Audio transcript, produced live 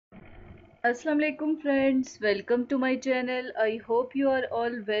Assalamu alaikum friends, welcome to my channel. I hope you are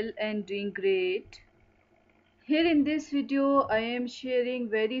all well and doing great. Here in this video I am sharing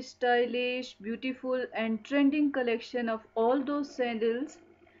very stylish, beautiful and trending collection of all those sandals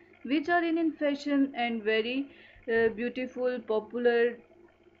which are in fashion and very beautiful, popular,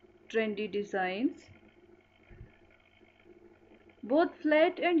 trendy designs. Both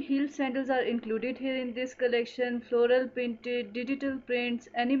flat and heel sandals are included here in this collection. Floral printed, digital prints,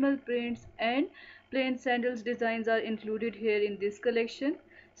 animal prints and plain sandals designs are included here in this collection.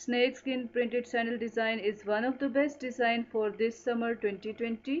 Snakeskin printed sandal design is one of the best design for this summer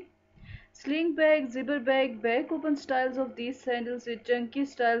 2020. Sling bag, zipper bag, back open styles of these sandals with chunky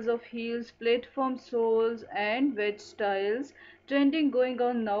styles of heels, platform soles and wedge styles trending going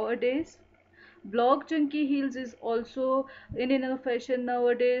on nowadays. Block chunky heels is also in a fashion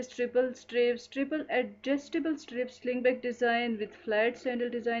nowadays. Triple strips, triple adjustable strips, slingback design with flat sandal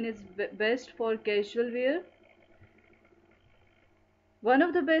design is best for casual wear. One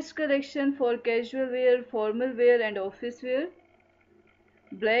of the best collection for casual wear, formal wear and office wear.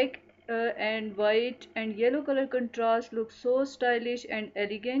 Black and white and yellow color contrast looks so stylish and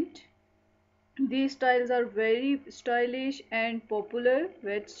elegant. These styles are very stylish and popular.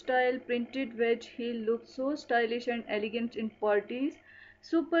 Wedge style printed wedge heel looks so stylish and elegant in parties.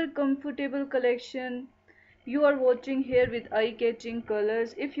 Super comfortable collection. You are watching here with eye-catching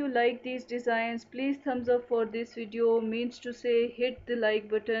colors. If you like these designs, please thumbs up for this video. Means to say hit the like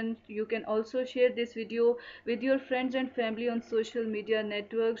button. You can also share this video with your friends and family on social media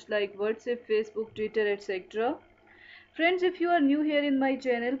networks like WhatsApp, Facebook, Twitter, etc. Friends, if you are new here in my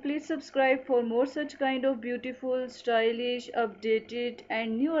channel, please subscribe for more such kind of beautiful, stylish, updated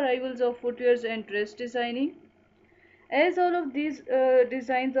and new arrivals of footwears and dress designing. As all of these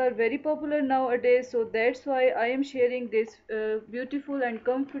designs are very popular nowadays, so that's why I am sharing this beautiful and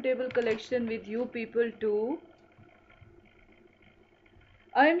comfortable collection with you people too.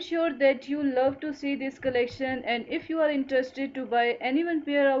 I am sure that you love to see this collection, and if you are interested to buy any one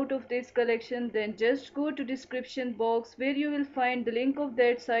pair out of this collection, then just go to description box where you will find the link of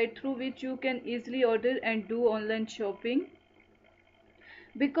that site through which you can easily order and do online shopping.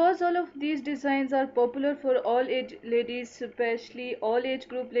 Because all of these designs are popular for all age ladies, especially all age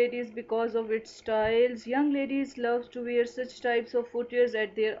group ladies, because of its styles, young ladies love to wear such types of footwears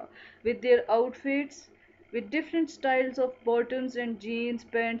at with their outfits with different styles of bottoms and jeans,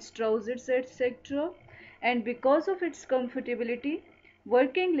 pants, trousers, etc. And because of its comfortability,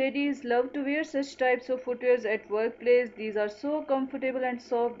 working ladies love to wear such types of footwears at workplace. These are so comfortable and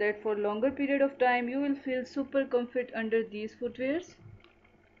soft that for longer period of time you will feel super comfort under these footwears.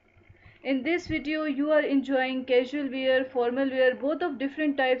 In this video, you are enjoying casual wear, formal wear, both of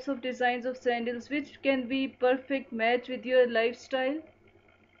different types of designs of sandals which can be perfect match with your lifestyle.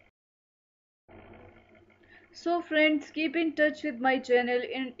 So friends, keep in touch with my channel,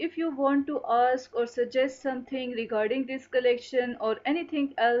 and if you want to ask or suggest something regarding this collection or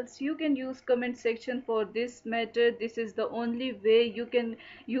anything else, you can use comment section for this matter. This is the only way you can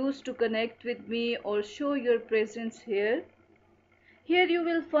use to connect with me or show your presence here. Here you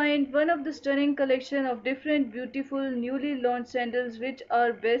will find one of the stunning collection of different beautiful newly launched sandals which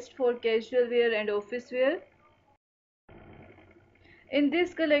are best for casual wear and office wear. In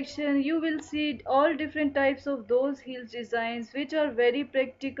this collection you will see all different types of those heels designs which are very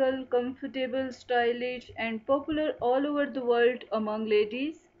practical, comfortable, stylish and popular all over the world among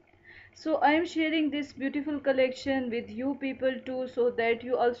ladies. So I am sharing this beautiful collection with you people too, so that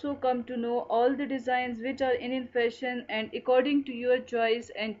you also come to know all the designs which are in fashion and according to your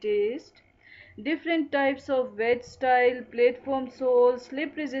choice and taste. Different types of wedge style, platform soles,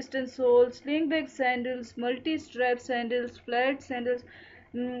 slip resistant soles, slingback sandals, multi-strap sandals, flat sandals.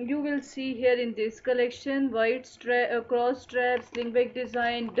 You will see here in this collection white cross strap, slingback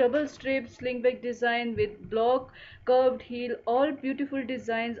design, double strip slingback design with block curved heel. All beautiful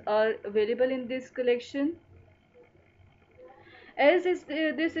designs are available in this collection. As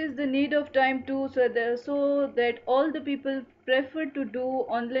this is the need of time too, so that all the people prefer to do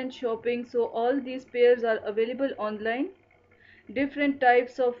online shopping, so all these pairs are available online. Different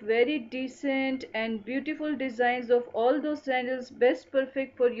types of very decent and beautiful designs of all those sandals best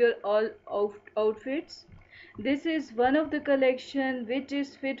perfect for your all outfits. This is one of the collection which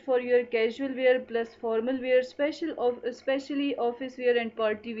is fit for your casual wear plus formal wear, especially office wear and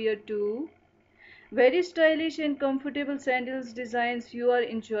party wear too. Very stylish and comfortable sandals designs you are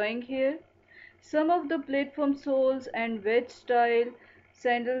enjoying here. Some of the platform soles and wedge style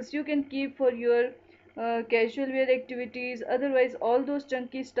sandals you can keep for your casual wear activities. Otherwise, all those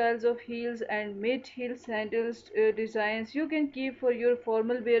chunky styles of heels and mid-heel sandals designs you can keep for your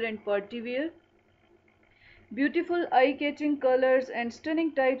formal wear and party wear. Beautiful eye-catching colors and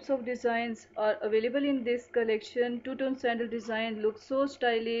stunning types of designs are available in this collection. Two-tone sandal design looks so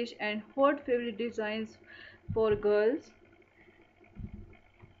stylish and hot favorite designs for girls.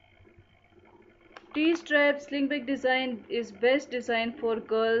 T-strap slingback design is best design for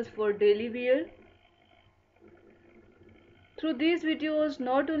girls for daily wear. Through these videos,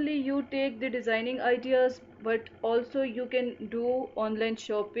 not only you take the designing ideas, but also you can do online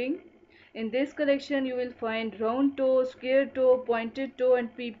shopping. In this collection, you will find round toe, square toe, pointed toe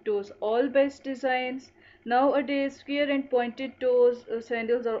and peep toes, all best designs. Nowadays, square and pointed toes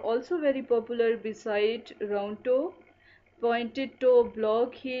sandals are also very popular beside round toe. Pointed toe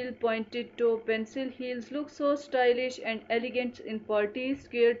block heel, pointed toe pencil heels look so stylish and elegant in parties.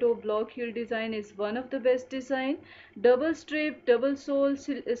 Square toe block heel design is one of the best design. Double strip, double sole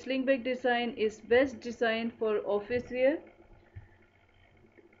slingback design is best design for office wear.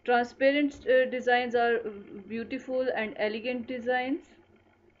 Transparent designs are beautiful and elegant designs.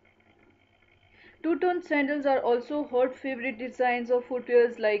 Two-tone sandals are also hot favorite designs of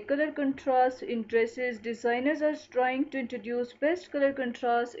footwears like color contrast in dresses. Designers are trying to introduce best color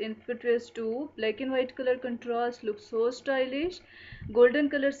contrast in footwears too. Black and white color contrast looks so stylish. Golden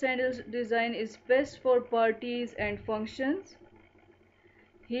color sandals design is best for parties and functions.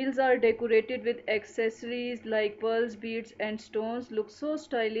 Heels are decorated with accessories like pearls, beads and stones. Look so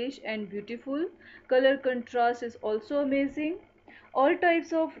stylish and beautiful. Color contrast is also amazing. All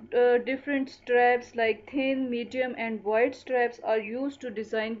types of different straps like thin, medium and wide straps are used to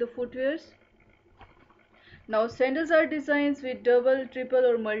design the footwears. Now sandals are designs with double, triple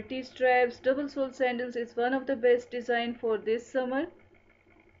or multi straps. Double sole sandals is one of the best design for this summer.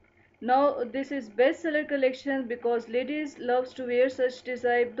 Now this is bestseller collection because ladies loves to wear such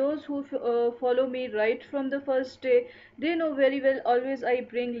design. Those who follow me right from the first day, they know very well always I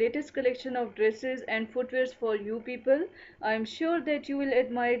bring latest collection of dresses and footwears for you people. I am sure that you will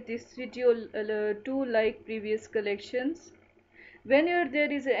admire this video too like previous collections. Whenever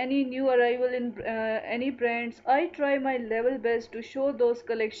there is any new arrival in any brands, I try my level best to show those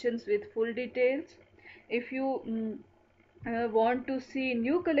collections with full details. If you want to see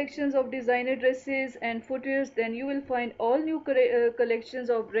new collections of designer dresses and footwears, then you will find all new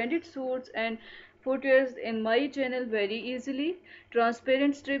collections of branded suits and footwears in my channel very easily.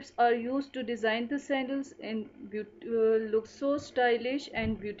 Transparent strips are used to design the sandals and look so stylish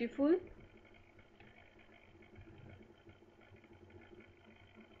and beautiful.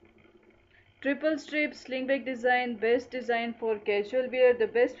 Triple strip slingback design, best design for casual wear. The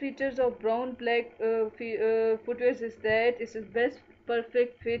best features of brown black footwear is that it is best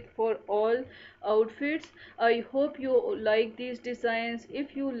perfect fit for all outfits. I hope you like these designs.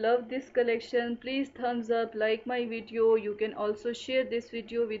 If you love this collection, please thumbs up, like my video. You can also share this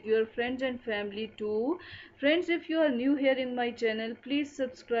video with your friends and family too. Friends, if you are new here in my channel, please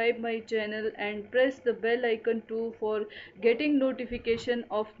subscribe my channel and press the bell icon too for getting notification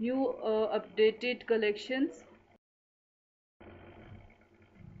of new updated collections.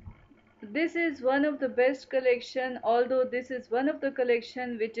 This is one of the best collection, although this is one of the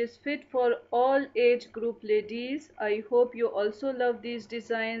collection which is fit for all age group ladies. I hope you also love these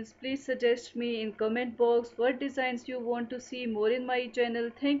designs. Please suggest me in comment box what designs you want to see more in my channel.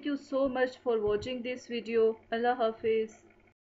 Thank you so much for watching this video. Allah Hafiz.